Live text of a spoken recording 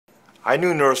I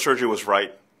knew neurosurgery was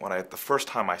right when the first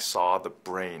time I saw the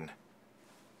brain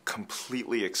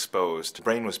completely exposed. The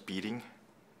brain was beating,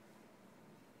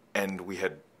 and we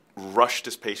had rushed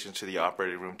this patient to the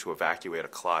operating room to evacuate a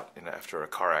clot after a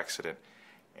car accident.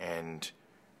 And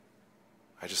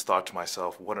I just thought to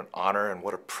myself, what an honor and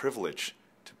what a privilege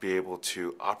to be able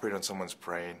to operate on someone's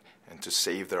brain and to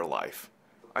save their life.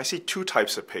 I see two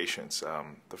types of patients.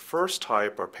 The first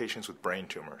type are patients with brain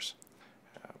tumors.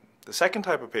 The second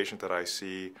type of patient that I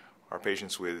see are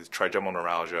patients with trigeminal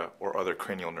neuralgia or other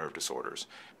cranial nerve disorders.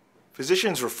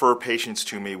 Physicians refer patients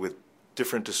to me with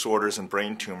different disorders and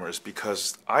brain tumors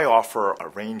because I offer a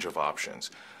range of options,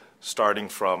 starting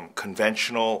from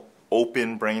conventional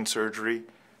open brain surgery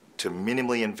to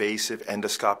minimally invasive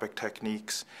endoscopic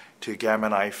techniques to gamma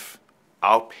knife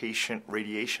outpatient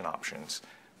radiation options.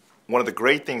 One of the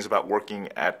great things about working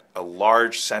at a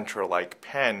large center like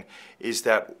Penn is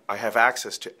that I have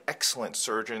access to excellent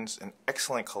surgeons and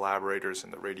excellent collaborators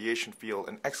in the radiation field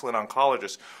and excellent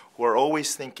oncologists who are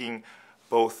always thinking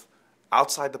both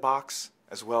outside the box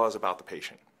as well as about the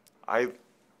patient. I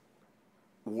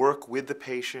work with the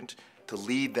patient to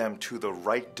lead them to the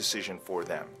right decision for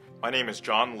them. My name is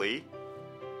John Lee.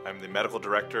 I'm the medical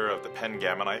director of the Penn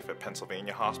Gamma Knife at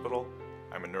Pennsylvania Hospital.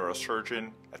 I'm a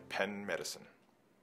neurosurgeon at Penn Medicine.